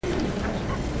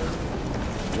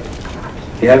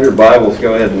If you have your Bibles,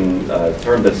 go ahead and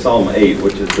turn to Psalm 8,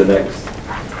 which is the next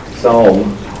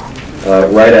psalm,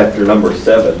 right after number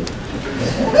 7, and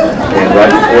right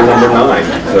before number 9.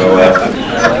 So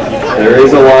there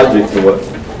is a logic to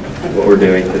what we're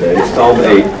doing today. Psalm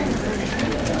 8.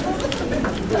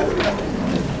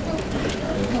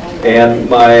 And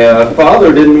my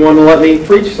father didn't want to let me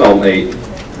preach Psalm 8.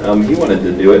 He wanted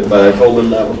to do it, but I told him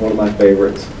that was one of my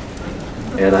favorites.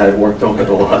 And I had worked on it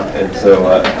a lot, and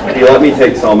so he let me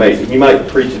take Psalm 8. He might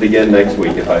preach it again next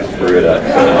week if I screw it up.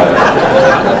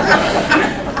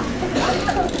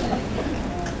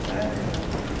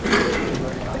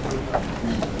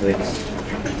 Thanks.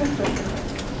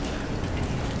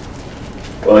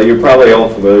 Well, you're probably all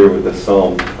familiar with this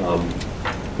psalm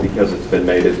because it's been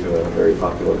made into a very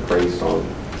popular praise song.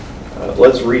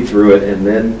 Let's read through it, and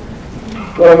then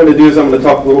what I'm going to do is I'm going to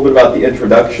talk a little bit about the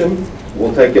introduction.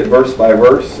 We'll take it verse by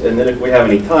verse, and then if we have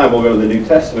any time, we'll go to the New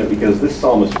Testament because this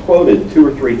psalm is quoted 2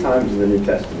 or 3 times in the New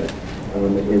Testament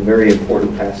in very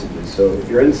important passages. So if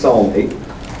you're in Psalm 8,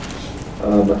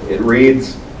 it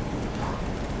reads,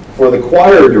 "For the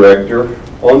choir director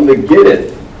on the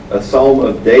Gittith, a psalm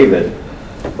of David.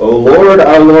 O Lord,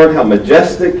 our Lord, how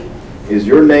majestic is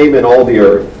your name in all the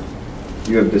earth.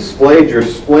 You have displayed your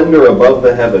splendor above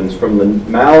the heavens. From the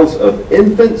mouths of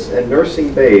infants and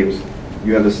nursing babes,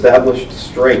 you have established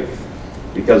strength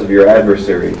because of your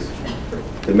adversaries,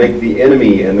 to make the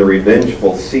enemy and the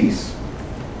revengeful cease.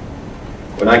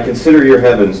 When I consider your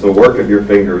heavens, the work of your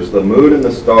fingers, the moon and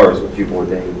the stars which you've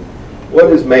ordained.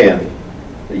 What is man,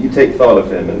 that you take thought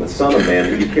of him, and the son of man,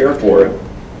 that you care for him?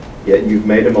 Yet you've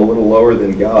made him a little lower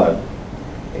than God,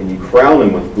 and you crown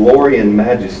him with glory and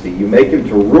majesty. You make him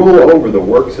to rule over the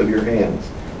works of your hands.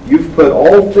 You've put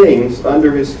all things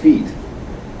under his feet,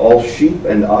 all sheep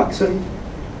and oxen,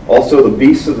 also the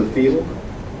beasts of the field,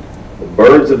 the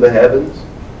birds of the heavens,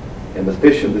 and the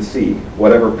fish of the sea,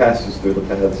 whatever passes through the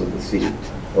paths of the sea.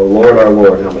 O Lord, our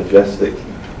Lord, how majestic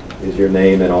is your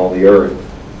name in all the earth."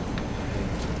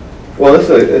 Well,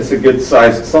 it's a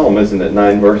good-sized psalm, isn't it?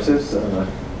 9 verses,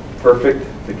 perfect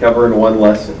to cover in one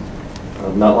lesson.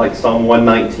 Not like Psalm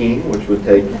 119, which would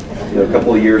take a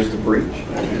couple of years to preach.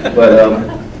 But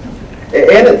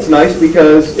and it's nice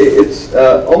because it's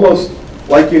almost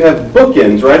like you have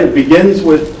bookends, right? It begins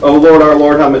with, "O Lord, our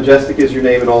Lord, how majestic is your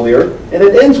name in all the earth," and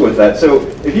it ends with that. So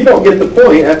if you don't get the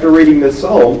point after reading this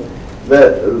psalm,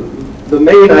 that the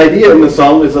main idea in the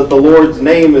psalm is that the Lord's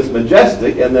name is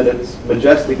majestic and that it's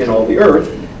majestic in all the earth,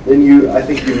 then I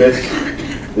think you miss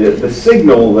the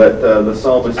signal that the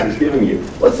psalmist is giving you.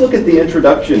 Let's look at the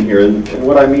introduction here, and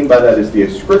what I mean by that is the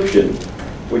ascription,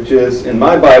 which is in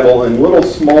my Bible in little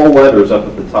small letters up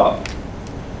at the top.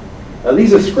 Now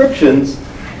these ascriptions,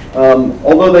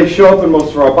 although they show up in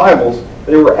most of our Bibles,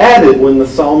 they were added when the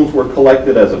Psalms were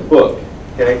collected as a book.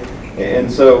 Okay,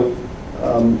 and so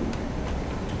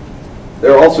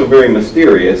they're also very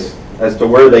mysterious as to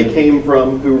where they came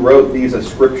from, who wrote these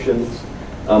ascriptions,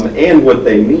 and what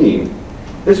they mean.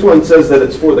 This one says that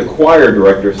it's for the choir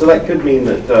director, so that could mean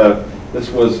that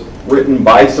this was written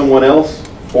by someone else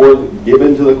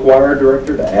given to the choir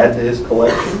director to add to his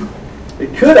collection.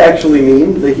 It could actually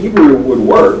mean, the Hebrew would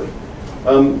work,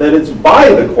 that it's by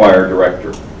the choir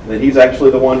director, that he's actually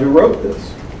the one who wrote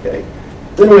this. Okay.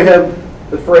 Then we have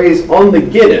the phrase "on the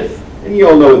Gittith," and you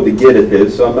all know what the Gittith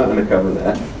is, so I'm not going to cover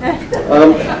that.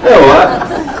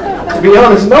 To be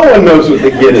honest, no one knows what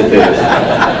the Gittith is.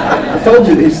 I told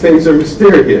you these things are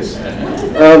mysterious.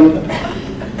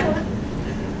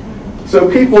 So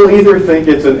people either think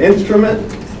it's an instrument,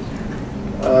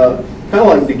 kind of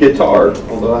like the guitar,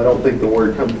 although I don't think the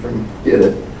word comes from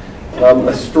Gittith,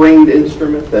 a stringed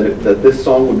instrument that this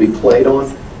song would be played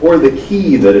on, or the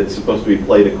key that it's supposed to be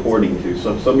played according to.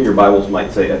 So some of your Bibles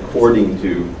might say according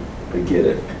to the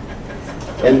Gittith.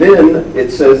 And then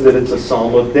it says that it's a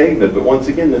psalm of David, but once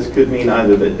again, this could mean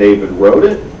either that David wrote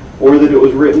it or that it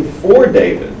was written for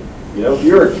David. You know, if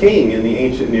you're a king in the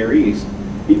ancient Near East,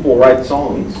 people write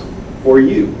songs for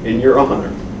you in your honor.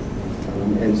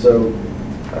 And so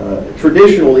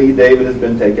traditionally, David has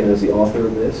been taken as the author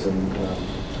of this, and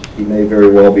he may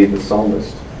very well be the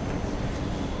psalmist.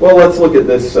 Well, let's look at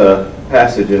this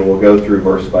passage, and we'll go through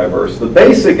verse by verse. The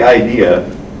basic idea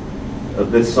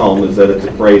of this psalm is that it's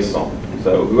a praise psalm.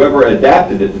 So whoever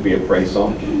adapted it to be a praise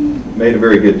psalm made a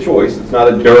very good choice. It's not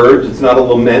a dirge, it's not a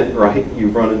lament, right?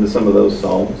 You've run into some of those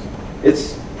psalms.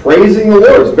 It's praising the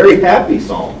Lord. It's a very happy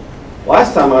psalm.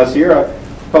 Last time I was here, I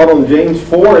taught on James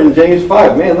 4 and James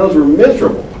 5. Man, those were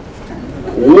miserable.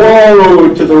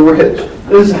 Woe to the rich.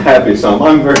 This is a happy psalm.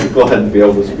 I'm very glad to be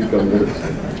able to speak on this.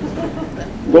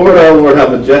 Lord, our Lord, how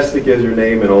majestic is your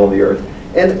name in all the earth.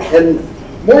 And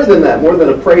more than that, more than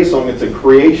a praise song, it's a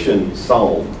creation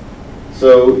psalm.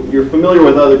 So you're familiar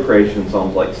with other creation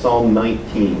psalms like Psalm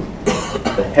 19.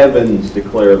 The heavens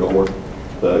declare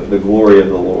the glory of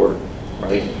the Lord,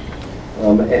 right?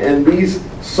 And these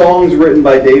songs written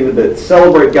by David that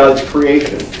celebrate God's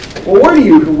creation. Well, where do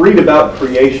you read about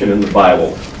creation in the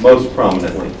Bible most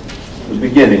prominently? The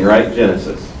beginning, right?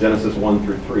 Genesis 1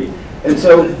 through 3. And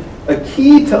so a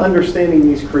key to understanding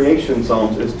these creation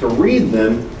psalms is to read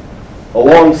them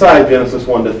alongside Genesis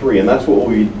 1 to 3, and that's what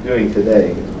we'll be doing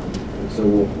today. So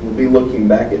we'll be looking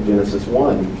back at Genesis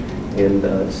 1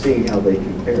 and seeing how they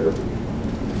compare.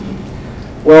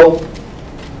 Well,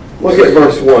 look at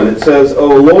verse 1. It says, O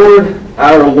Lord,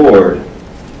 our Lord.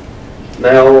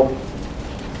 Now,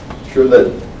 I'm sure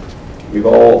that we've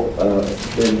all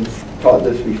been taught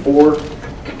this before.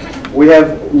 We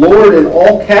have Lord in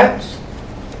all caps.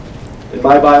 In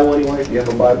my Bible anyway, if you have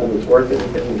a Bible that's worth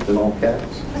anything, it's in all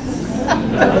caps.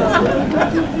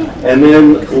 And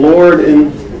then Lord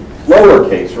in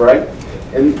lowercase, right?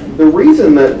 And the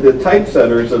reason that the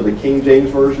typesetters of the King James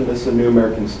Version, this is the New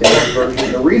American Standard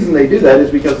Version, the reason they do that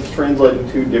is because it's translated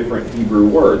two different Hebrew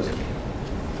words.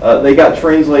 They got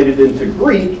translated into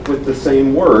Greek with the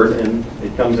same word, and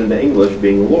it comes into English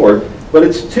being Lord. But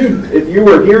it's two. If you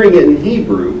were hearing it in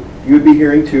Hebrew, you would be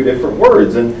hearing two different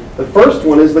words. And the first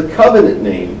one is the covenant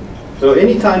name. So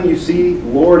anytime you see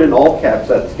Lord in all caps,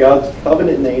 that's God's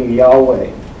covenant name,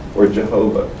 Yahweh, or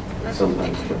Jehovah,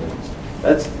 sometimes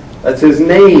pronounced. That's his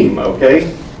name,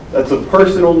 okay? That's a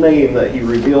personal name that he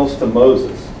reveals to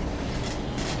Moses.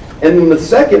 And then the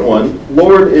second one,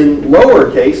 Lord in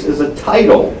lowercase, is a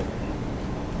title.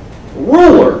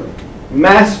 Ruler,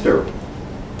 master,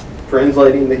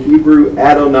 translating the Hebrew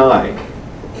Adonai.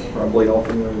 Probably all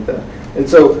familiar with that. And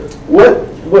so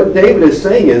what David is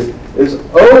saying is,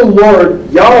 O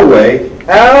Lord Yahweh,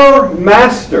 our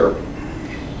master.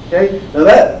 Okay?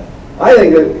 Now I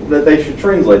think that they should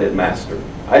translate it master.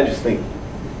 I just think,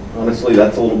 honestly,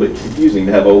 that's a little bit confusing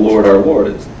to have O Lord, our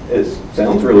Lord. It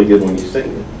sounds really good when you sing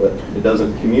it, but it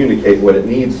doesn't communicate what it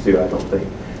needs to, I don't think.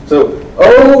 So,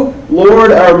 O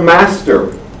Lord, our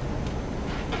master.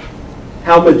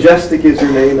 How majestic is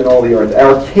your name in all the earth.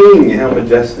 Our King, how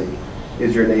majestic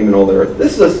is your name in all the earth.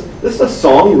 This is a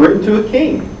song written to a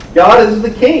king. God is the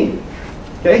king.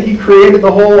 Okay? He created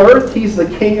the whole earth. He's the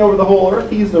king over the whole earth.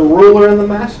 He's the ruler and the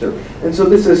master. And so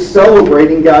this is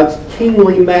celebrating God's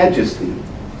kingly majesty.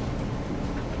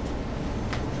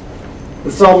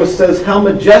 The psalmist says, how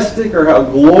majestic or how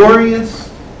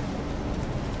glorious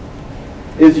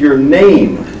is your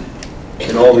name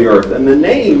in all the earth. And the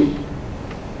name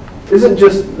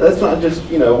that's not just,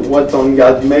 what's on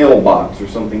God's mailbox or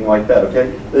something like that,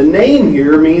 okay? The name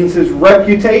here means his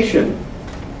reputation,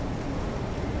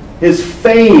 his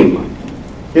fame,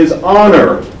 his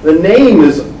honor. The name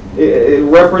it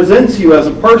represents you as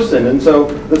a person. And so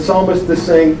the psalmist is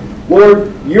saying,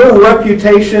 Lord, your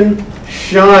reputation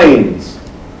shines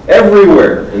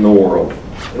everywhere in the world.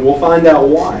 And we'll find out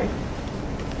why.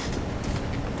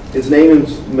 His name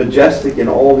is majestic in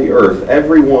all the earth.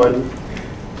 Everyone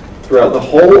throughout the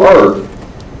whole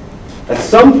earth, at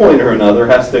some point or another,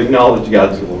 has to acknowledge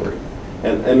God's glory.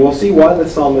 And we'll see why the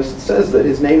psalmist says that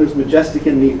his name is majestic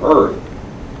in the earth.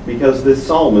 Because this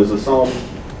psalm is a psalm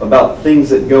about things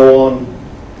that go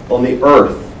on the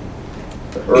earth.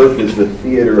 The earth is the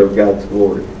theater of God's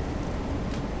glory.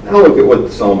 Now look at what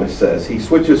the psalmist says. He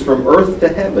switches from earth to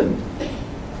heaven.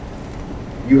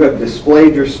 You have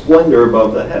displayed your splendor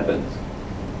above the heavens.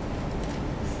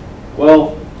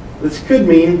 Well, this could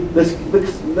mean,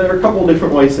 there are a couple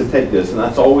different ways to take this, and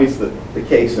that's always the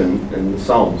case in the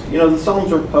Psalms. The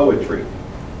Psalms are poetry.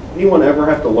 Anyone ever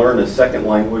have to learn a second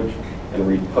language and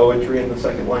read poetry in the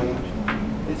second language?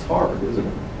 It's hard, isn't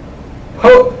it?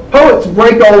 Poets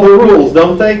break all the rules,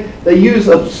 don't they? They use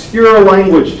obscure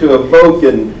language to evoke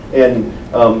and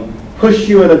push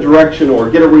you in a direction or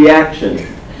get a reaction.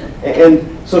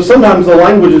 And so sometimes the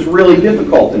language is really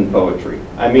difficult in poetry.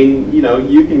 I mean,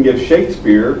 you can give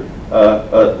Shakespeare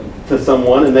to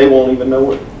someone and they won't even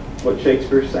know what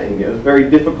Shakespeare's saying. It's very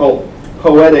difficult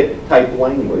poetic type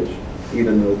language,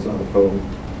 even though it's not a poem.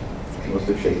 Most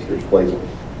of Shakespeare's plays, of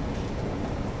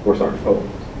course, aren't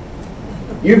poems.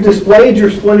 You've displayed your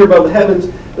splendor above the heavens.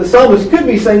 The psalmist could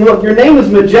be saying, look, your name is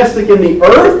majestic in the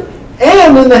earth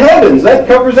and in the heavens. That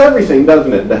covers everything,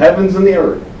 doesn't it? The heavens and the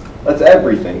earth. That's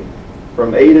everything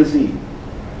from A to Z.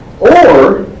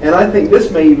 Or, and I think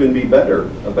this may even be a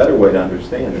better way to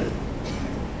understand it,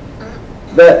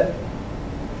 that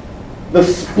the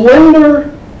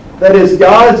splendor that is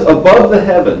God's above the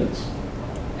heavens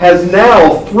has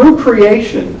now, through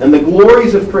creation and the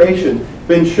glories of creation,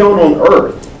 been shown on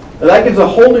earth. Now that gives a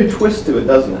whole new twist to it,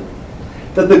 doesn't it?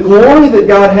 That the glory that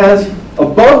God has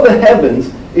above the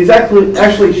heavens is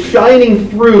actually shining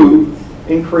through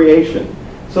in creation.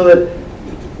 So that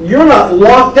you're not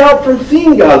locked out from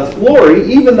seeing God's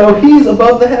glory, even though He's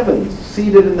above the heavens,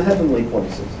 seated in the heavenly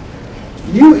places.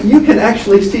 You can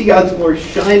actually see God's glory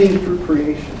shining through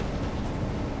creation.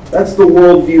 That's the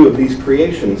worldview of these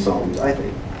creation psalms, I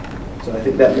think. So I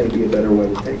think that may be a better way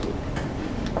to take it.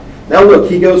 Now look,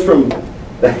 he goes from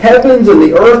the heavens and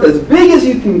the earth, as big as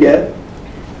you can get,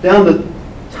 down to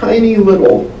tiny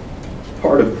little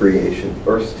part of creation.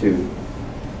 Verse 2.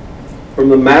 From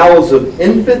the mouths of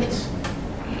infants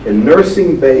and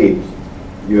nursing babes,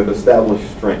 you have established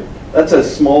strength. That's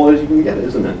as small as you can get,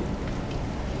 isn't it?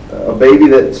 A baby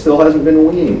that still hasn't been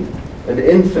weaned. An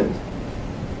infant.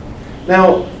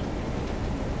 Now,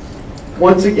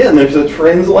 once again, there's a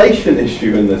translation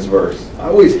issue in this verse. I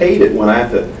always hate it when I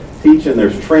have to teach and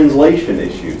there's translation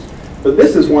issues. But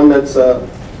this is one that's...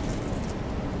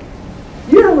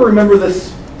 you ever remember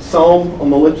this psalm on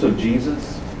the lips of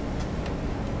Jesus?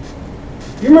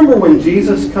 You remember when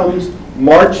Jesus comes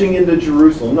marching into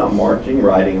Jerusalem? Not marching,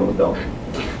 riding on a donkey.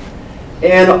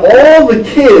 And all the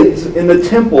kids in the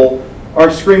temple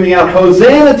are screaming out,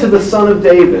 Hosanna to the Son of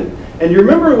David. And you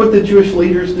remember what the Jewish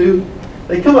leaders do?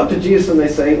 They come up to Jesus and they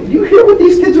say, you hear what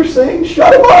these kids are saying?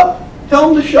 Shut them up.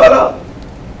 Tell them to shut up.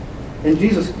 And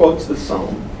Jesus quotes the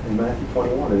psalm in Matthew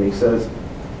 21, and he says,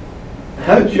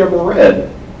 haven't you ever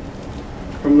read,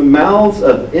 from the mouths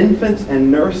of infants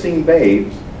and nursing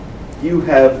babes, you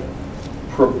have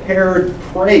prepared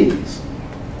praise.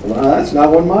 Well, that's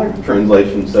not what my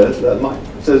translation says.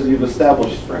 It says you've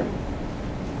established strength.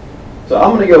 So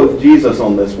I'm going to go with Jesus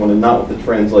on this one and not with the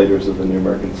translators of the New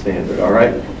American Standard, all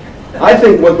right? I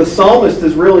think what the psalmist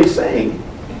is really saying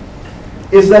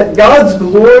is that God's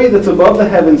glory that's above the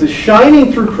heavens is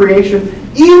shining through creation,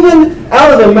 even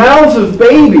out of the mouths of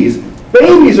babies.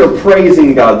 Babies are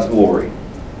praising God's glory.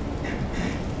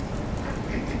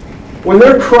 When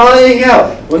they're crying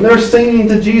out, when they're singing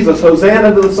to Jesus,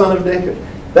 Hosanna to the Son of David,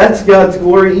 that's God's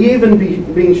glory even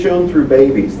being shown through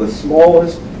babies, the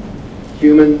smallest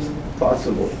humans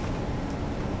possible.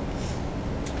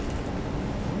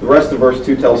 The rest of verse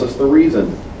 2 tells us the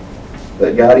reason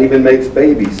that God even makes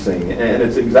babies sing. And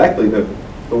it's exactly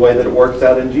the way that it works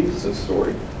out in Jesus'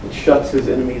 story. It shuts his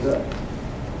enemies up.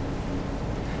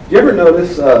 Do you ever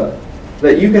notice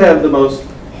that you could have the most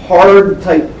hard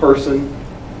type person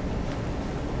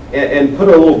and put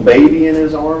a little baby in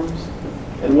his arms,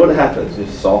 and what happens? It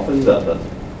just softens up, doesn't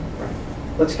it?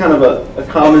 That's kind of a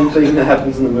common thing that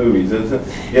happens in the movies, isn't it?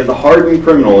 You have the hardened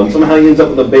criminal, and somehow he ends up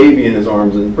with a baby in his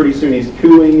arms, and pretty soon he's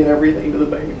cooing and everything to the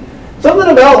baby. Something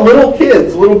about little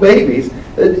kids, little babies,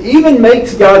 that even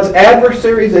makes God's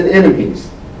adversaries and enemies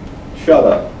shut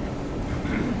up,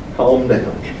 calm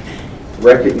down,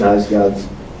 recognize God's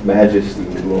majesty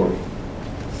and glory.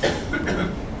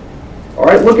 All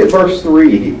right, look at verse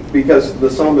 3, because the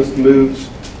psalmist moves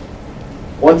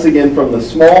once again from the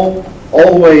small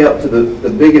all the way up to the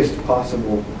biggest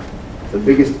possible, the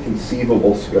biggest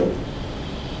conceivable scope.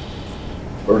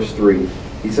 Verse 3,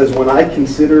 he says, when I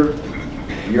consider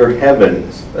your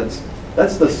heavens,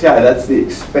 that's the sky, that's the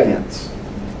expanse,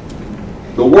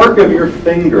 the work of your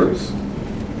fingers.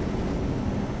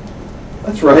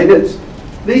 That's right,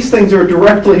 these things are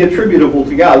directly attributable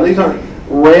to God. These aren't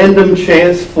random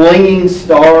chance flinging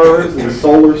stars and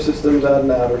solar systems out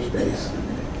in outer space.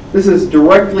 This is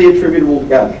directly attributable to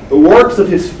God. The works of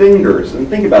his fingers. And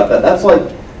think about that. That's like,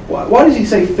 why does he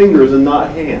say fingers and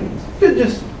not hands?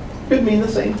 Could mean the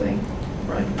same thing,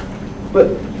 right?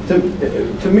 But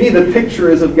to me, the picture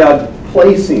is of God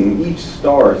placing each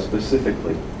star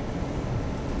specifically.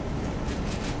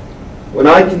 When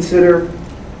I consider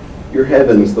your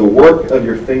heavens, the work of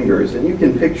your fingers, and you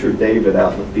can picture David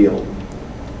out in the field,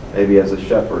 maybe as a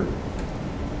shepherd,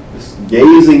 just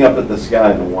gazing up at the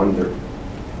sky in wonder,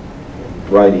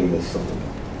 writing this song.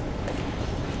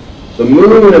 The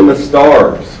moon and the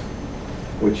stars,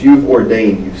 which you've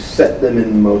ordained, you set them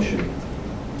in motion.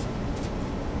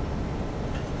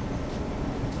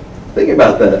 Think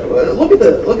about that. Look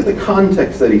at the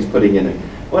context that he's putting in it.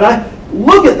 When I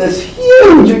look at this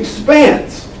huge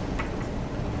expanse,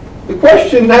 the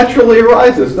question naturally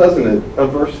arises, doesn't it,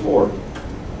 of verse 4.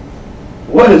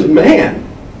 What is man?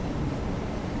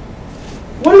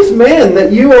 What is man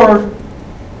that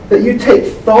you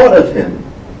take thought of him?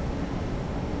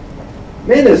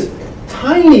 Man is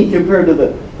tiny compared to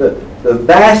the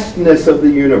vastness of the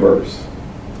universe.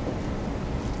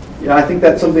 Yeah, I think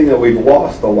that's something that we've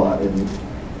lost a lot in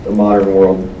the modern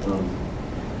world.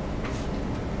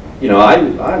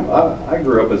 I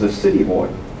grew up as a city boy.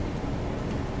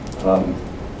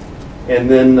 And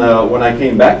then when I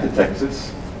came back to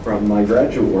Texas from my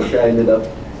graduate work, I ended up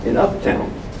in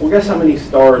Uptown. Well, guess how many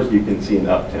stars you can see in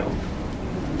Uptown?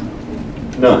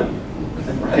 None.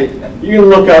 Right? You can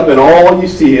look up and all you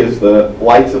see is the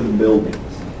lights of the buildings.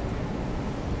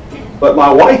 But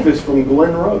my wife is from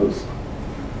Glen Rose,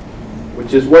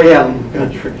 which is way out in the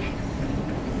country.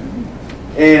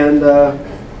 And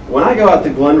when I go out to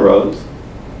Glen Rose,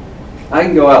 I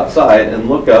can go outside and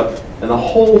look up, and the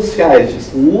whole sky is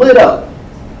just lit up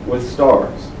with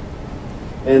stars.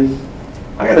 And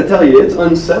I got to tell you, it's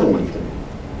unsettling to me.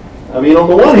 I mean, on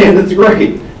the one hand, it's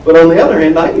great, but on the other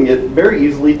hand, I can get very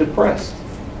easily depressed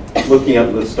looking up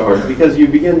at the stars, because you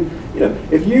begin,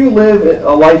 if you live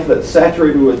a life that's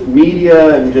saturated with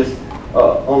media and just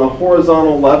on a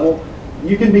horizontal level,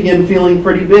 you can begin feeling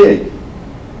pretty big.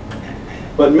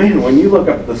 But man, when you look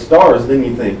up at the stars, then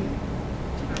you think,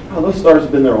 oh, those stars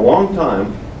have been there a long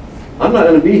time. I'm not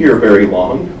going to be here very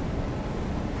long.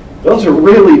 Those are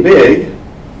really big,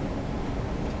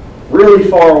 really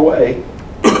far away,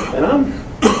 and I'm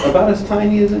about as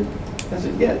tiny as it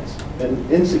gets,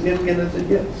 and insignificant as it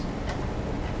gets.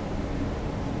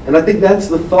 And I think that's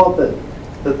the thought that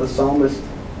the psalmist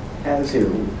has here.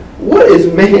 What is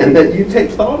man that you take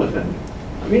thought of him?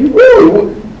 I mean,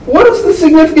 really, what is the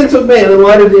significance of man in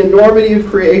light of the enormity of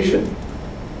creation?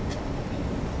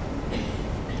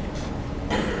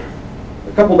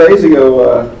 A couple days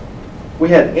ago, we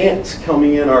had ants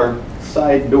coming in our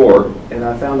side door, and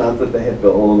I found out that they had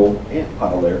built a little ant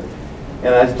pile there.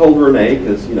 And I told Renee,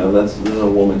 because this is a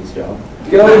woman's job,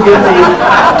 go get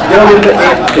the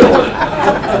ant killer.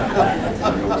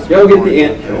 Go get the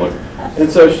ant killer. And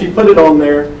so she put it on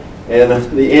there, and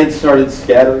the ants started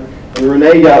scattering, and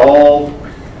Renee got all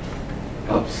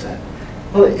upset.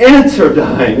 Well, the ants are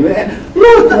dying.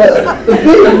 Look, the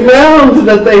big mounds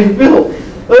that they've built.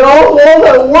 All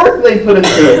that work they put into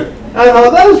it. I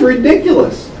thought, that was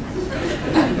ridiculous.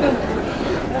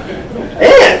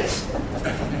 Ants!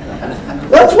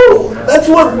 That's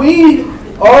what we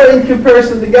are in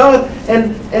comparison to God.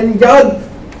 And God,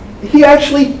 He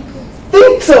actually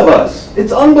thinks of us.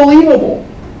 It's unbelievable.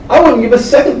 I wouldn't give a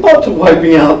second thought to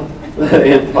wiping out that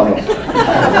ant pile.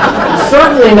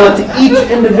 Certainly not to each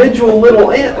individual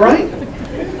little ant, right?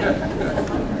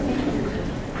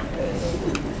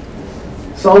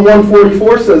 Psalm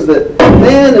 144 says that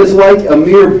man is like a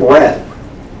mere breath.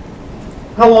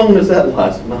 How long does that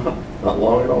last? Not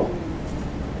long at all.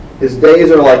 His days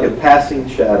are like a passing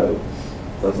shadow.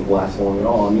 Doesn't last long at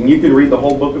all. I mean, you can read the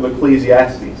whole book of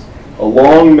Ecclesiastes, a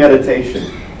long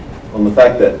meditation on the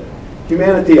fact that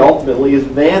humanity ultimately is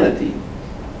vanity.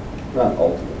 Not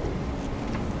ultimately.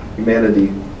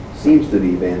 Humanity seems to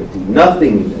be vanity,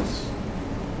 nothingness.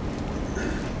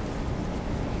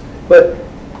 But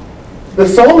the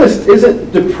psalmist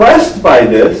isn't depressed by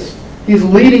this. He's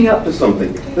leading up to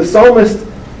something. The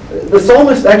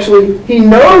psalmist actually, he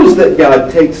knows that God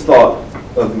takes thought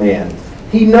of man.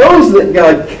 He knows that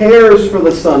God cares for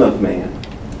the Son of Man.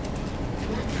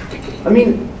 I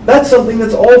mean, that's something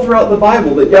that's all throughout the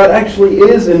Bible, that God actually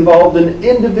is involved in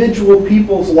individual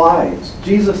people's lives.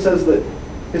 Jesus says that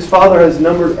His Father has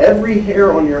numbered every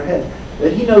hair on your head,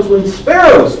 that He knows when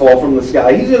sparrows fall from the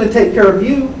sky. He's going to take care of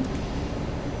you.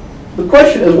 The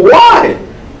question is, why?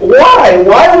 Why?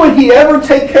 Why would He ever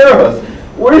take care of us?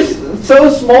 We're so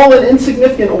small and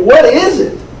insignificant. What is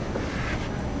it?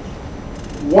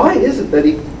 Why is it that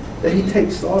He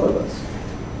takes thought of us?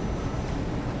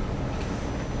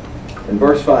 And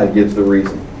verse 5 gives the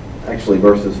reason. Actually,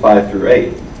 verses 5 through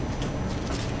 8.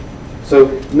 So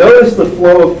notice the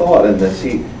flow of thought in this.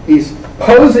 He's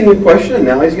posing a question, and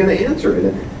now he's going to answer it.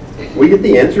 And we get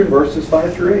the answer in verses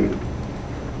 5 through 8.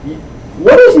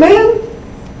 What is man?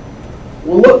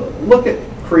 Well, look at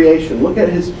creation. Look at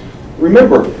his...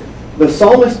 Remember, the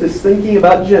psalmist is thinking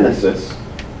about Genesis.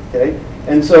 Okay?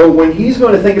 And so when he's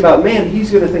going to think about man,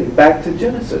 he's going to think back to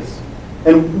Genesis.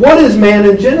 And what is man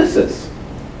in Genesis?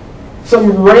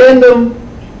 Some random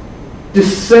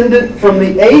descendant from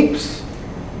the apes?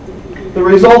 The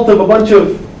result of a bunch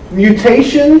of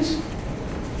mutations?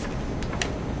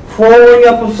 Crawling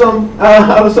up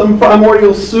out of some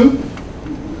primordial soup?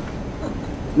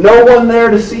 No one there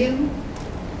to see him?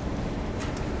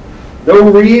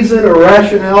 No reason or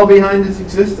rationale behind his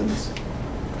existence?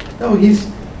 No, he's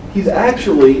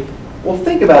actually... Well,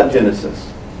 think about Genesis.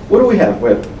 What do we have? We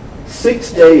have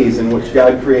 6 days in which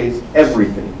God creates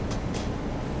everything.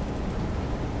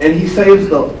 And He saves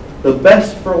the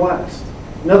best for last.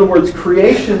 In other words,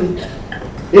 creation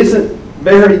isn't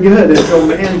very good until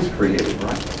man's created,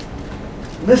 right?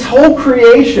 This whole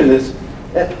creation is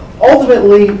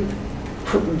ultimately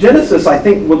Genesis, I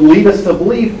think, would lead us to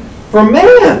believe for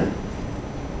man.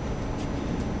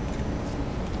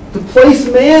 To place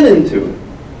man into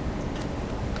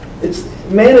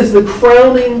it. Man is the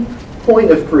crowning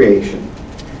point of creation.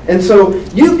 And so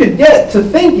you could get to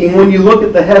thinking when you look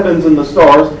at the heavens and the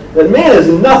stars that man is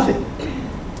nothing.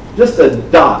 Just a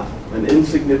dot, an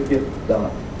insignificant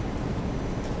dot.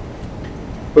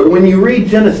 But when you read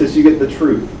Genesis, you get the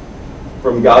truth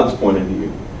from God's point of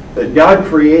view. That God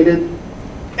created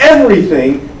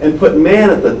everything and put man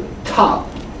at the top,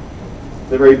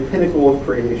 the very pinnacle of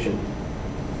creation.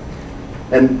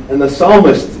 And the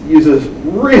psalmist uses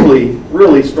really,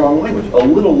 really strong language, a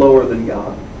little lower than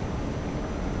God.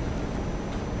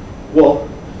 Well,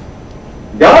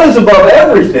 God is above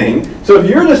everything, so if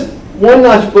you're just one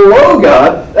notch below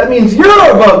God, that means you're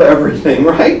above everything,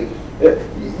 right?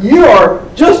 You are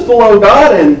just below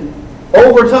God and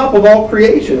over top of all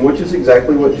creation, which is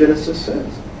exactly what Genesis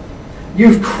says.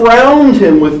 You've crowned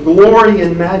him with glory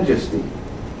and majesty.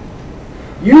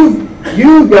 You,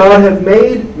 God, have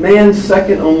made man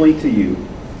second only to you.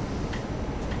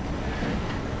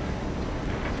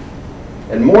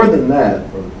 And more than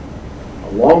that, or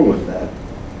along with that,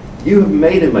 you have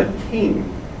made him a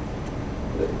king.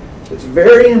 It's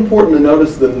very important to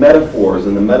notice the metaphors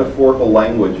and the metaphorical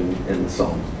language in the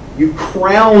Psalms. You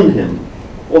crowned him.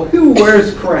 Well, who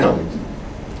wears crowns?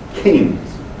 Kings.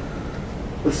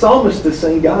 The psalmist is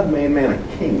saying God made man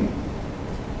a king.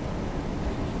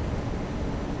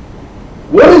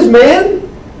 What is man?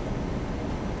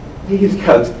 He is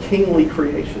God's kingly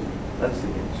creation. That's the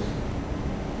answer.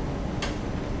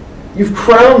 You've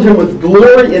crowned him with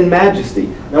glory and majesty.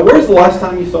 Now, where's the last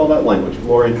time you saw that language,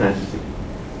 glory and majesty?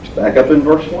 Back up in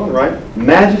verse 1, right?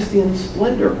 Majesty and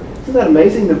splendor. Isn't that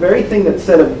amazing? The very thing that's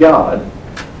said of God,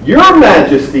 your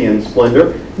majesty and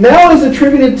splendor, now is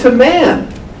attributed to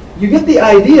man. You get the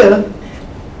idea,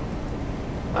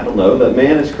 I don't know, that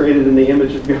man is created in the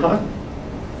image of God?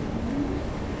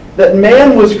 That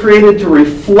man was created to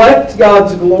reflect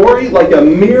God's glory like a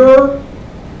mirror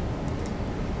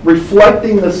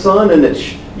reflecting the sun, and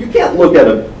you can't look at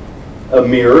a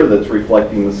mirror that's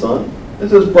reflecting the sun.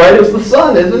 It's as bright as the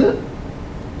sun, isn't it?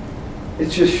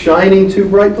 It's just shining too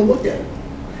bright to look at.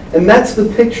 And that's the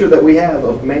picture that we have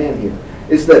of man here,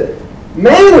 is that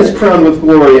man is crowned with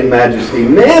glory and majesty.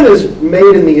 Man is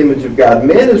made in the image of God.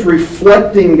 Man is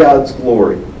reflecting God's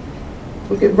glory.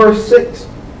 Look at verse 6.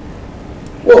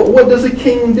 Well, what does a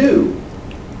king do?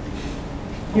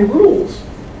 He rules.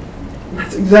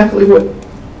 That's exactly what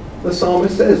the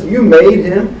psalmist says. You made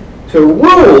him to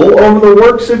rule over the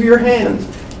works of your hands.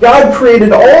 God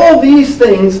created all these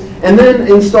things and then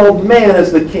installed man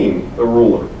as the king, the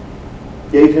ruler.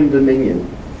 Gave him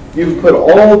dominion. You've put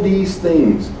all these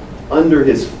things under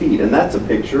his feet. And that's a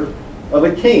picture of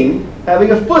a king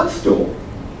having a footstool.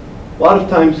 A lot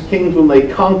of times kings, when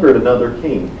they conquered another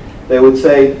king, they would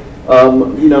say,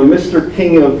 Mr.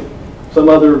 King of some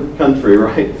other country,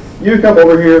 right? You come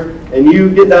over here and you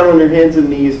get down on your hands and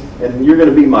knees and you're going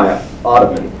to be my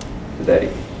ottoman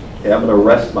today. Okay, I'm going to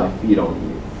rest my feet on you.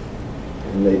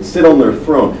 And they'd sit on their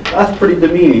throne. That's pretty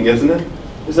demeaning, isn't it?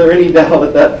 Is there any doubt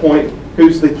at that point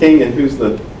who's the king and who's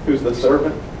the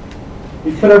servant?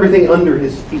 You put everything under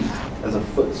his feet as a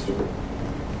footstool.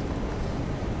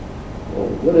 Well,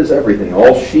 what is everything?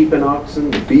 All sheep and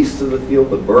oxen, the beasts of the field,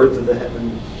 the birds of the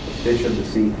heaven, the fish of the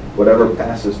sea, whatever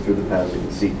passes through the paths of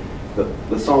the sea.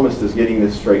 The psalmist is getting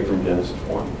this straight from Genesis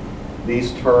 1.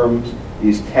 These terms,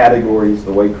 these categories,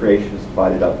 the way creation is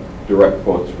divided up, direct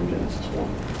quotes from Genesis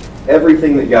 1.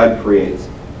 Everything that God creates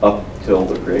up till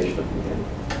the creation of man,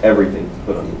 everything is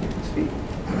put under his feet.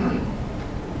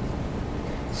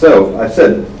 So, I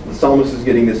said the psalmist is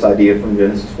getting this idea from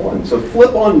Genesis 1. So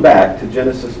flip on back to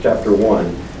Genesis chapter 1,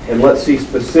 and let's see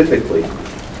specifically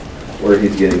where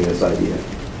he's getting this idea.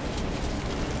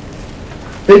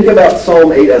 Think about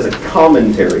Psalm 8 as a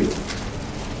commentary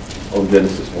on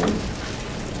Genesis 1.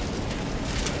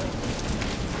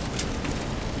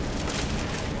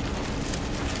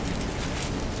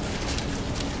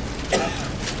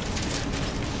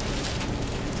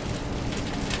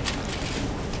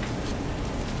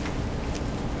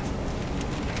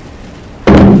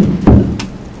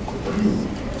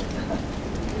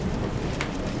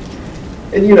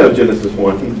 And you know Genesis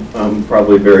 1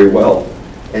 probably very well.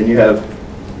 And you have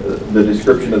the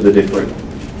description of the different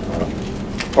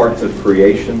parts of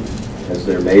creation as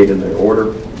they're made in their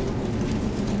order.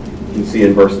 You can see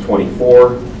in verse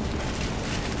 24,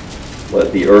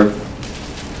 let the earth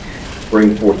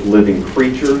bring forth living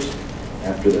creatures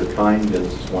after their kind.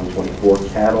 Genesis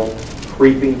 1:24, cattle,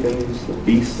 creeping things, the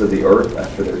beasts of the earth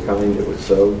after their kind. It was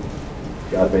so.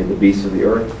 God made the beasts of the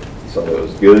earth. So it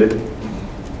was good.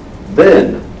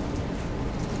 Then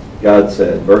God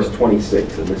said, verse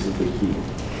 26, and this is the key,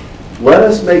 let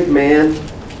us make man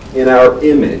in our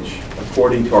image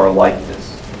according to our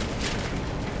likeness.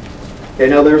 Okay,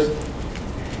 now there's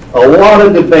a lot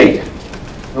of debate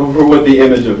over what the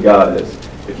image of God is.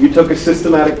 If you took a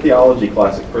systematic theology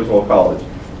class at Criswell College,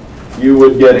 you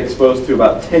would get exposed to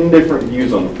about 10 different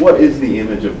views on what is the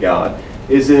image of God.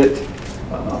 Is it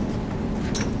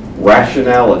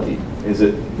rationality? Is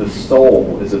it the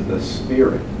soul? Is it the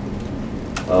spirit?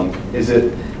 Is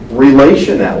it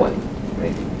relationality,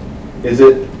 maybe? Is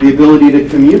it the ability to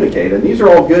communicate? And these are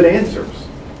all good answers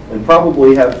and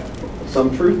probably have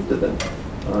some truth to them.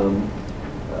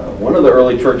 One of the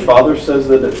early church fathers says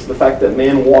that it's the fact that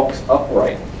man walks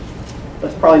upright.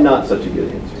 That's probably not such a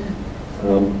good answer.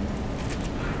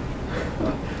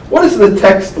 What does the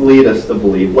text lead us to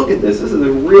believe? Look at this. This is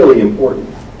really important.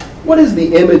 What is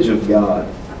the image of God?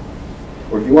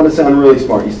 Or if you want to sound really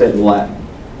smart, you say it in Latin.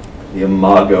 The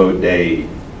imago Dei.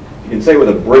 You can say it with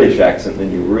a British accent,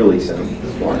 then you really sound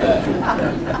smart.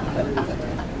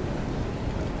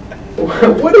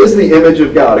 What is the image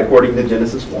of God according to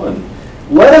Genesis 1?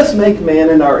 Let us make man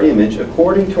in our image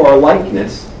according to our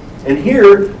likeness. And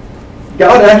here,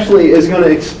 God actually is going to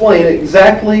explain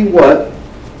exactly what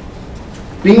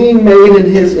being made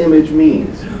in His image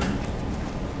means.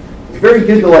 It's very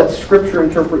good to let Scripture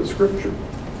interpret Scripture.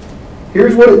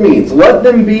 Here's what it means. Let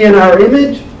them be in our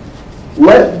image.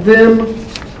 Let them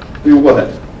do what?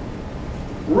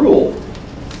 Rule.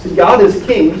 See, God is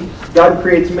king. God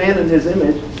creates man in His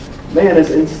image. Man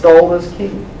is installed as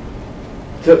king.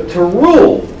 To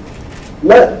rule.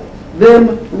 Let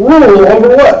them rule over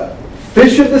what?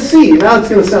 Fish of the sea. Now it's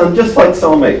going to sound just like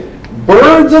Psalm 8.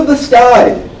 Birds of the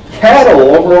sky.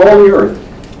 Cattle over all the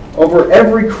earth. Over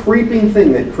every creeping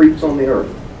thing that creeps on the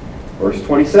earth. Verse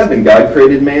 27, God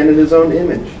created man in His own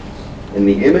image. In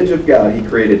the image of God, He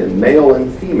created him, male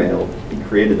and female. He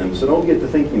created them. So don't get to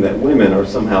thinking that women are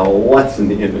somehow less in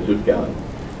the image of God.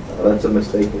 That's a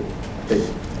mistake that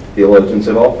theologians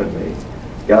have often made.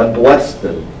 God blessed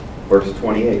them, verse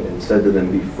 28, and said to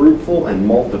them, be fruitful and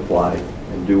multiply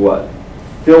and do what?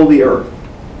 Fill the earth.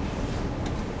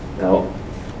 Now,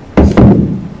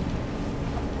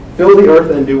 fill the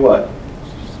earth and do what?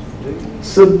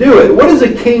 Subdue it. What does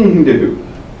a king do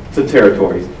to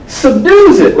territories?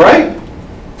 Subdues it, right?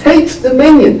 Takes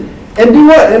dominion. And do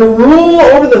what? And rule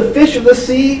over the fish of the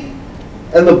sea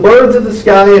and the birds of the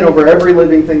sky and over every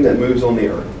living thing that moves on the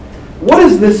earth. What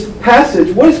is this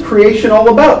passage? What is creation all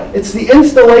about? It's the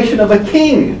installation of a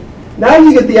king. Now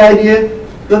you get the idea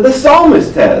that the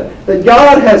psalmist had, that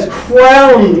God has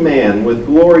crowned man with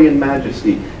glory and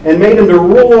majesty and made him to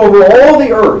rule over all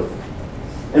the earth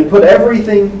and put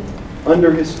everything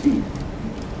under his feet.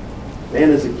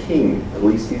 Man is a king, at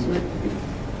least he's meant to be.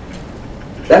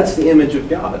 That's the image of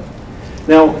God.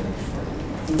 Now,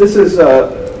 this is,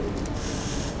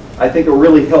 I think, a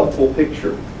really helpful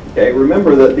picture. Okay,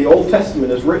 remember that the Old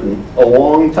Testament is written a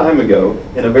long time ago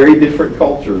in a very different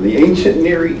culture, the ancient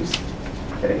Near East.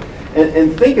 Okay,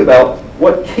 and think about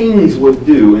what kings would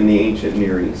do in the ancient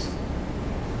Near East.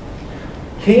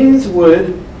 Kings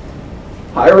would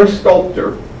hire a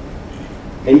sculptor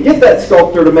and get that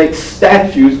sculptor to make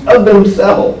statues of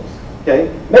themselves.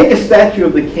 Okay, make a statue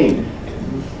of the king.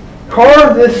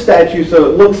 Carve this statue so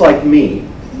it looks like me.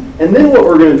 And then what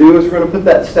we're going to do is we're going to put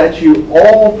that statue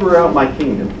all throughout my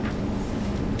kingdom.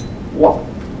 What?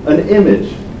 An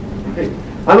image. Okay.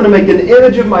 I'm going to make an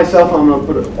image of myself. I'm going to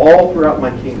put it all throughout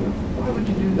my kingdom. Why would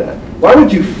you do that? Why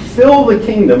would you fill the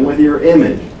kingdom with your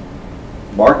image,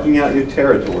 marking out your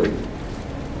territory?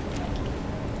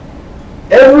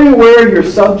 Everywhere your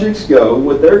subjects go,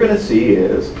 what they're going to see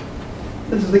is,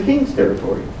 this is the king's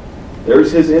territory.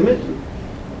 There's his image.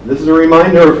 This is a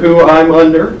reminder of who I'm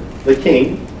under, the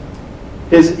king.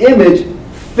 His image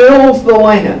fills the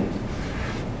land.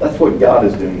 That's what God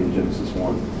is doing in Genesis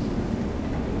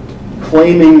 1.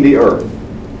 Claiming the earth.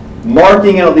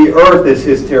 Marking out the earth as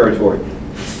his territory.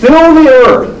 Fill the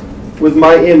earth with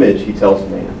my image, he tells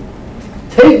man.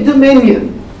 Take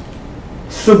dominion.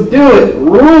 Subdue it.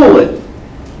 Rule it.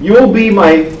 You'll be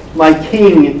my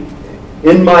king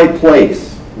in my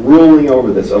place, ruling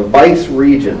over this, a vice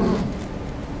regent.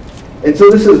 And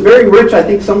so this is very rich. I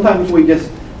think sometimes we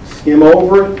just skim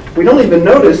over it. We don't even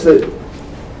notice that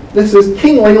this is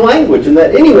kingly language and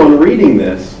that anyone reading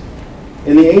this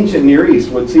in the ancient Near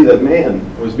East would see that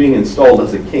man was being installed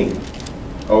as a king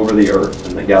over the earth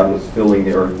and that God was filling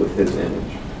the earth with his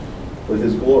image, with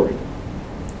his glory.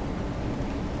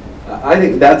 I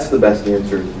think that's the best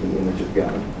answer to the image of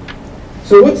God.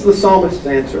 So what's the psalmist's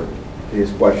answer to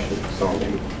his question, Psalm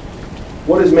 8?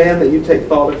 What is man that you take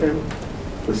thought of him?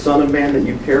 The Son of Man that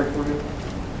you care for him?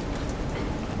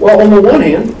 Well, on the one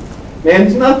hand,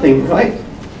 man's nothing, right?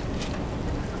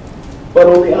 But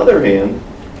on the other hand,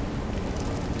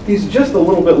 he's just a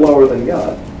little bit lower than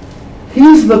God.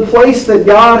 He's the place that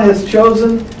God has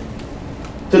chosen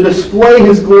to display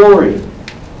His glory.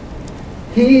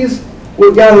 He's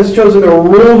what God has chosen to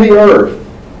rule the earth,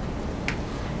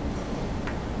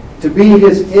 to be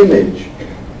His image.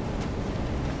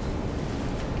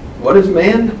 What is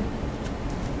man?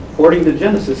 According to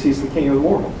Genesis, he's the king of the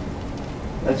world.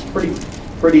 That's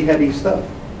pretty heady stuff.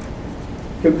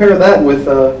 Compare that with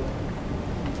the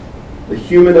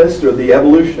humanist or the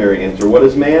evolutionary answer. What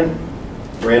is man?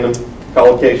 Random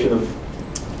collocation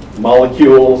of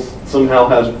molecules, somehow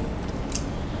has,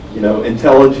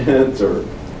 intelligence or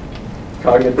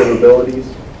cognitive abilities.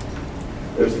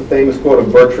 There's the famous quote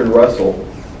of Bertrand Russell,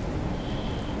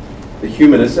 the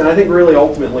humanist, and I think really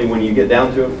ultimately when you get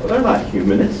down to it, well, they're not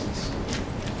humanists.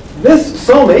 This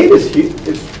Psalm 8 is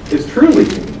truly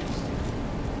humanist,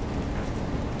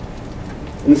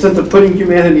 in the sense of putting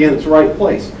humanity in its right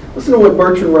place. Listen to what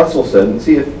Bertrand Russell said, and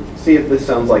see if this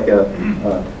sounds like a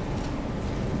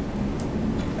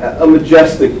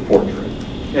majestic portrait.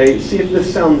 Okay, see if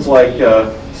this sounds like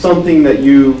something that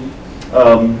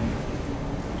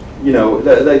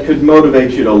that could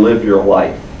motivate you to live your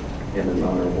life in an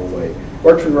honorable way.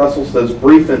 Bertrand Russell says,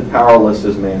 "Brief and powerless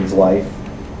is man's life.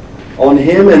 On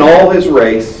him and all his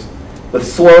race, the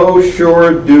slow,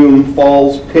 sure doom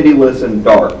falls pitiless and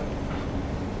dark.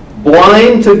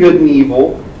 Blind to good and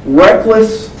evil,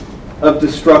 reckless of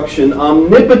destruction,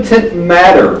 omnipotent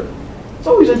matter." It's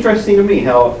always interesting to me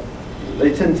how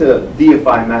they tend to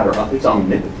deify matter. It's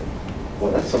omnipotent.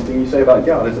 Well, that's something you say about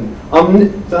God, isn't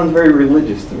it? Sounds very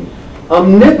religious to me.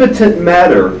 Omnipotent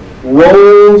matter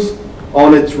rolls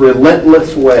on its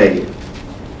relentless way.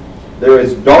 There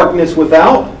is darkness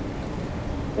without,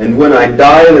 and when I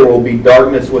die, there will be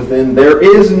darkness within. There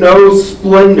is no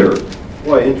splendor.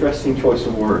 Boy, interesting choice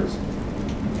of words.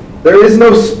 There is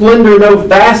no splendor, no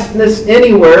vastness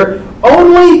anywhere,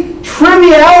 only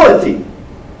triviality.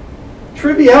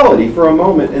 Triviality for a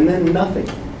moment and then nothing.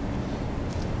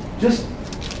 Just,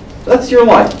 that's your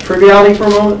life. Triviality for a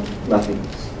moment,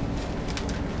 nothingness.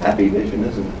 Happy vision,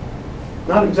 isn't it?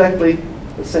 Not exactly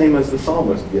the same as the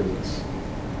psalmist gives us.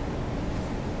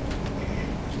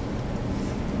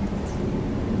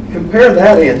 Compare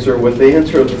that answer with the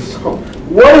answer of the psalm.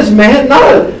 What is man?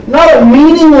 Not a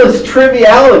meaningless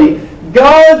triviality.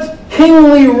 God's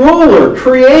kingly ruler,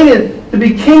 created to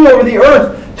be king over the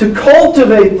earth, to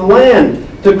cultivate the land,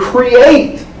 to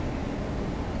create,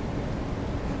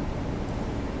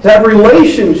 to have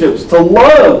relationships, to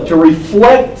love, to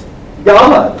reflect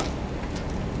God.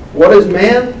 What is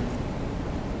man?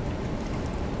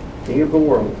 King of the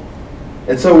world.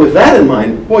 And so with that in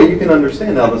mind, boy, you can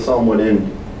understand how the psalm would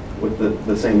end with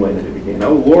the same way that it began.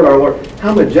 Oh, Lord, our Lord,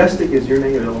 how majestic is your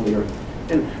name in all the earth.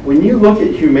 And when you look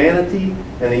at humanity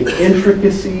and the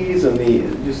intricacies and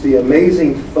just the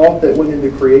amazing thought that went into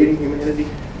creating humanity,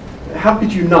 how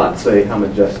could you not say how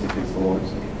majestic is the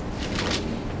Lord's name?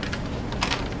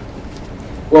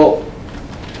 Well,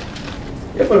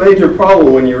 you have a major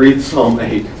problem when you read Psalm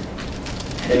 8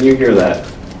 and you hear that.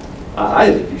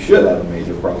 I think you should have a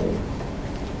major problem.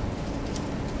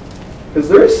 Because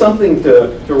there is something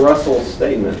to Russell's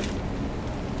statement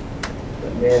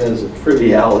that man is a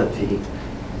triviality.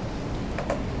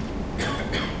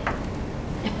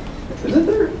 Isn't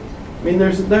there? I mean,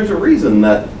 there's a reason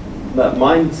that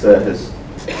mindset has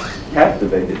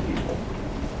captivated people.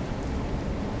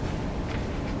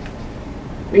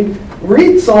 I mean,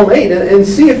 read Psalm 8 and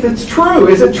see if it's true.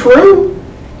 Is it true?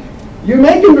 You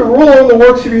make him to rule over the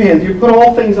works of your hands. You put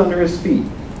all things under his feet.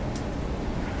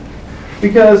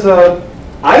 Because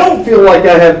I don't feel like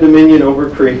I have dominion over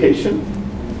creation.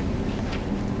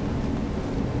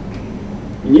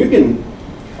 And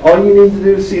all you need to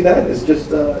do to see that is just,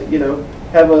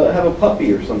 have a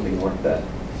puppy or something like that,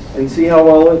 and see how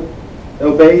well it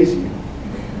obeys you.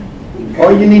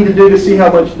 All you need to do to see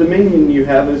how much dominion you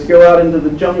have is go out into the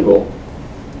jungle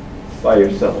by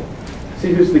yourself.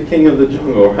 See who's the king of the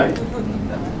jungle, right?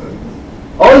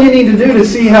 All you need to do to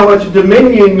see how much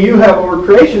dominion you have over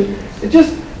creation is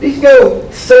just go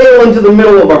sail into the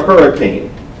middle of a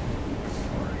hurricane.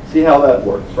 See how that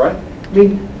works, right? I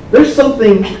mean, there's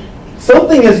something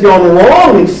has gone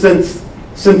wrong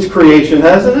since creation,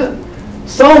 hasn't it?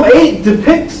 Psalm 8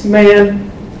 depicts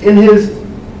man in his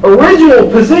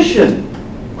original position,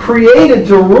 created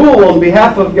to rule on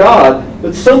behalf of God,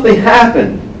 but something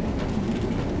happened.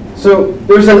 So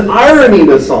there's an irony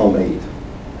to Psalm 8.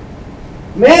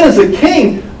 Man is a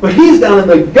king, But he's down in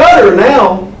the gutter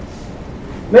now.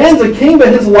 Man's a king, but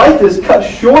his life is cut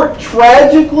short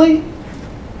tragically.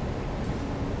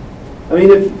 I mean,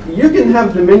 if you can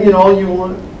have dominion all you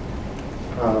want,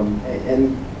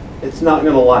 and it's not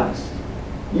going to last.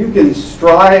 You can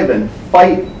strive and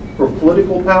fight for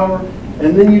political power,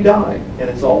 and then you die, and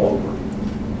it's all over.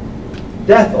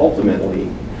 Death ultimately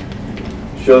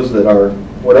shows that our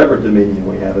whatever dominion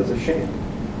we have is a sham.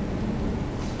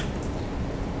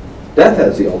 Death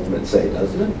has the ultimate say,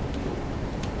 doesn't it?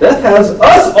 Death has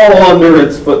us all under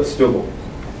its footstool.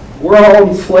 We're all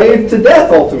enslaved to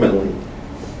death ultimately.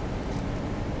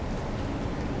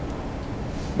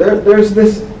 There's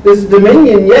this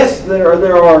dominion, yes,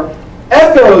 there are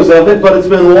echoes of it, but it's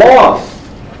been lost.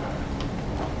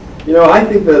 You know, I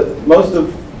think that most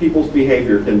of people's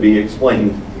behavior can be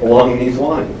explained along these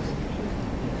lines.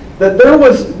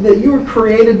 That you were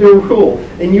created to rule,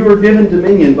 and you were given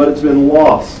dominion, but it's been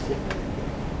lost.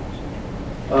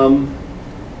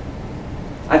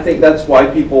 I think that's why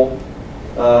people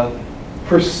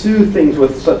pursue things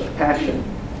with such passion.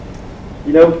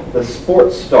 You know, the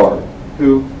sports star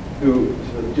who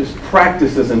just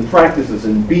practices and practices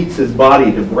and beats his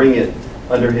body to bring it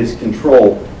under his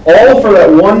control, all for that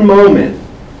one moment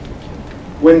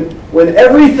when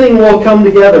everything will come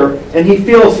together and he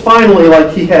feels finally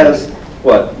like he has,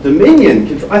 what, dominion,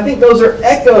 control. I think those are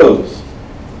echoes.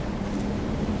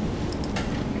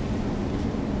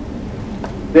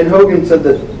 Ben Hogan said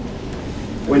that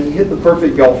when he hit the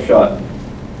perfect golf shot,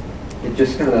 it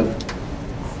just kind of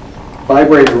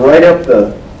vibrated right up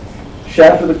the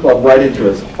shaft of the club, right into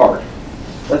his heart.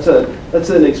 That's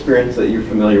an experience that you're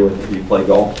familiar with if you play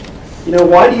golf. You know,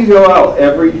 why do you go out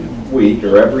every week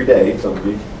or every day, some of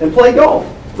you, and play golf?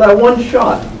 That one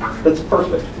shot that's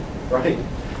perfect, right?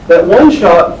 That one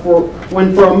shot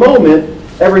when for a moment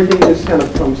everything just kind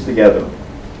of comes together.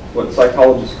 What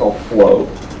psychologists call flow.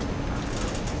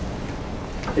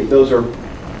 I think those are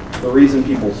the reason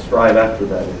people strive after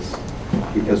that is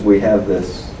because we have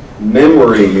this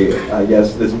memory, I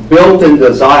guess, this built-in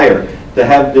desire to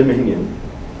have dominion.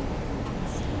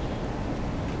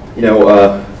 You know,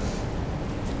 a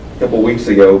couple weeks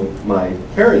ago, my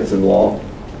parents-in-law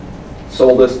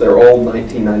sold us their old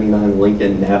 1999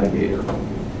 Lincoln Navigator.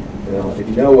 You know, if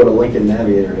you know what a Lincoln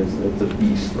Navigator is, it's a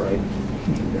beast, right?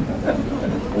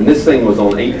 And this thing was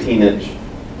on 18-inch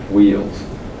wheels.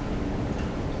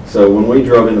 So when we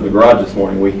drove into the garage this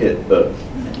morning, we hit the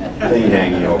thing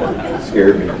hanging over. It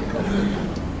scared me.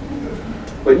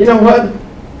 But you know what?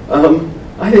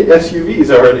 I think SUVs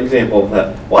are an example of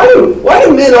that. Why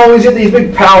do men always get these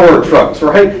big power trucks,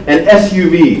 right? And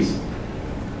SUVs?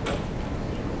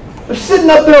 They're sitting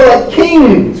up there like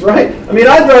kings, right? I mean,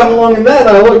 I drive along in that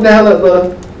and I look down at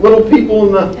the little people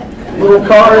in the little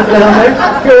cars down there.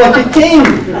 I feel like a king.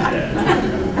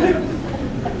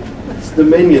 It's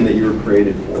dominion that you were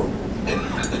created for.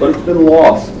 But it's been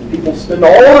lost. People spend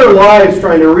all their lives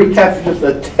trying to recapture just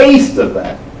a taste of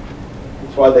that.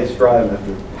 That's why they strive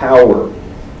after power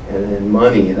and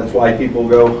money. And that's why people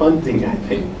go hunting, I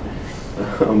think.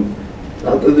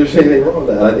 Not that there's anything wrong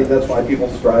with that. I think that's why people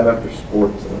strive after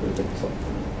sports and other things like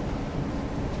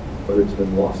that. But it's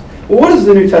been lost. Well, what does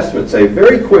the New Testament say?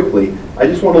 Very quickly, I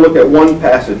just want to look at one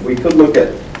passage. We could look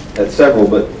at several,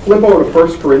 but flip over to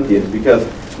 1 Corinthians because,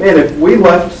 man, if we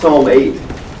left Psalm 8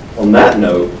 on that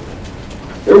note,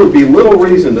 there would be little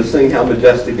reason to sing How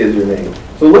Majestic Is Your Name.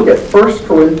 So look at 1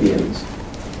 Corinthians,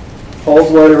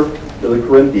 Paul's letter to the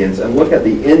Corinthians, and look at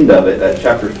the end of it at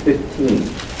chapter 15,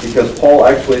 because Paul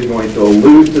actually is going to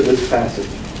allude to this passage.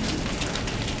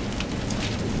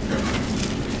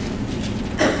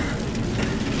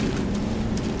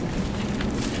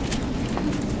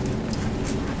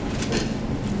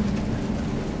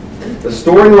 The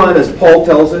storyline, as Paul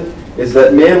tells it, is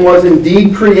that man was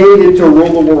indeed created to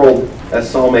rule the world, as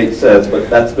Psalm 8 says, but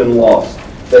that's been lost.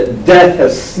 That death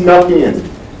has snuck in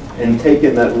and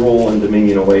taken that rule and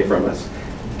dominion away from us.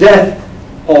 Death,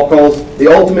 Paul calls the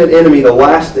ultimate enemy, the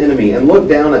last enemy. And look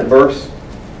down at verse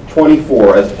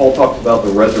 24 as Paul talks about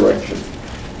the resurrection.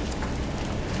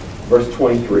 Verse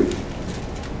 23.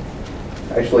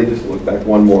 Actually, just look back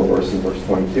one more verse in verse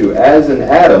 22. As in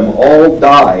Adam all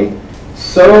die,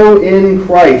 so in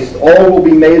Christ all will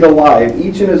be made alive,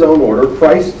 each in his own order.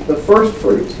 Christ the first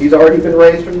fruits. He's already been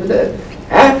raised from the dead.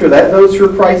 After that, those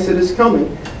through Christ that is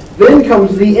coming. Then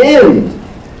comes the end,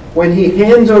 when he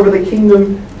hands over the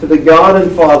kingdom to the God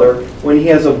and Father, when he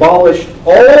has abolished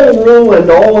all rule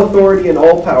and all authority and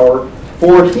all power,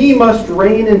 for he must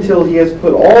reign until he has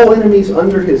put all enemies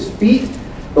under his feet.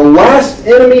 The last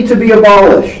enemy to be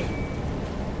abolished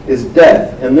is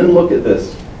death. And then look at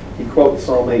this. He quotes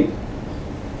Psalm 8.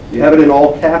 You have it in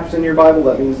all caps in your Bible.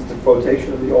 That means it's a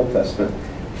quotation of the Old Testament.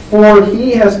 For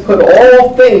he has put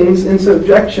all things in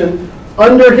subjection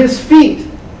under his feet.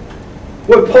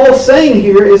 What Paul's saying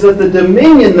here is that the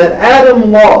dominion that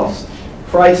Adam lost,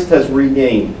 Christ has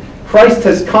regained. Christ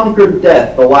has conquered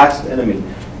death, the last enemy.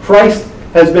 Christ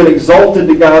has been exalted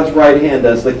to God's right hand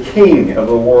as the King of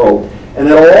the world. And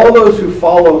that all those who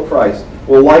follow Christ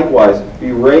will likewise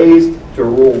be raised to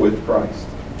rule with Christ.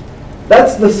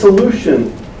 That's the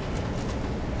solution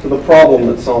to the problem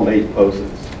that Psalm 8 poses.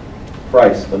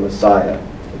 Christ, the Messiah,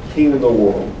 the King of the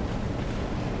world,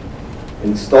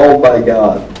 installed by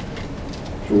God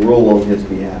to rule on his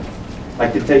behalf. I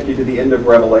could take you to the end of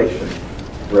Revelation.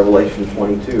 Revelation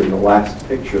 22, and the last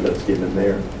picture that's given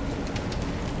there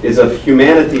is of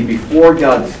humanity before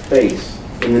God's face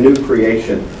in the new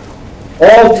creation.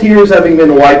 All tears having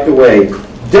been wiped away,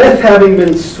 death having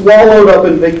been swallowed up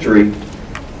in victory,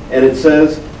 and it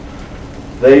says,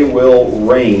 they will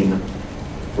reign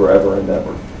forever and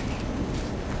ever.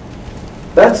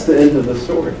 That's the end of the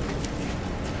story.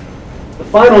 The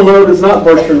final note is not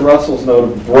Bertrand Russell's note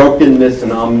of brokenness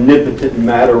and omnipotent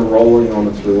matter rolling on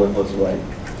its relentless way.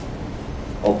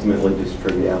 Ultimately just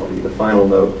triviality. The final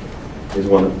note is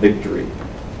one of victory.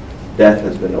 Death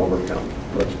has been overcome.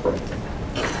 Let's pray.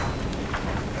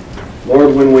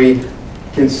 Lord, when we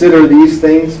consider these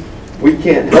things, we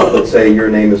can't help but say your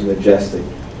name is majestic.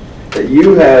 That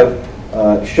you have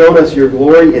shown us your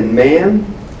glory in man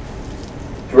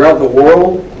throughout the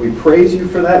world. We praise you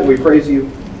for that. We praise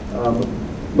you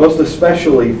most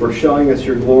especially for showing us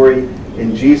your glory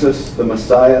in Jesus, the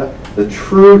Messiah, the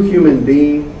true human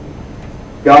being,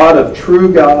 God of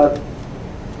true God,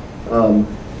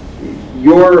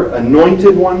 your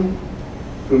anointed one,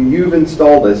 whom you've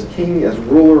installed as king, as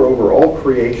ruler over all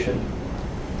creation,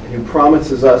 and who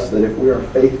promises us that if we are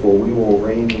faithful, we will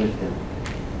reign with him.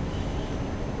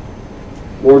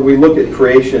 Lord, we look at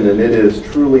creation and it is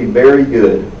truly very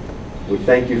good. We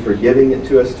thank you for giving it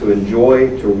to us to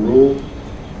enjoy, to rule.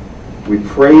 We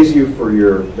praise you for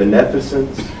your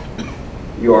beneficence.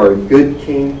 You are a good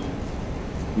king.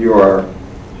 You are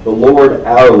the Lord,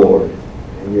 our Lord,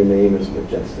 and your name is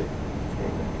majestic.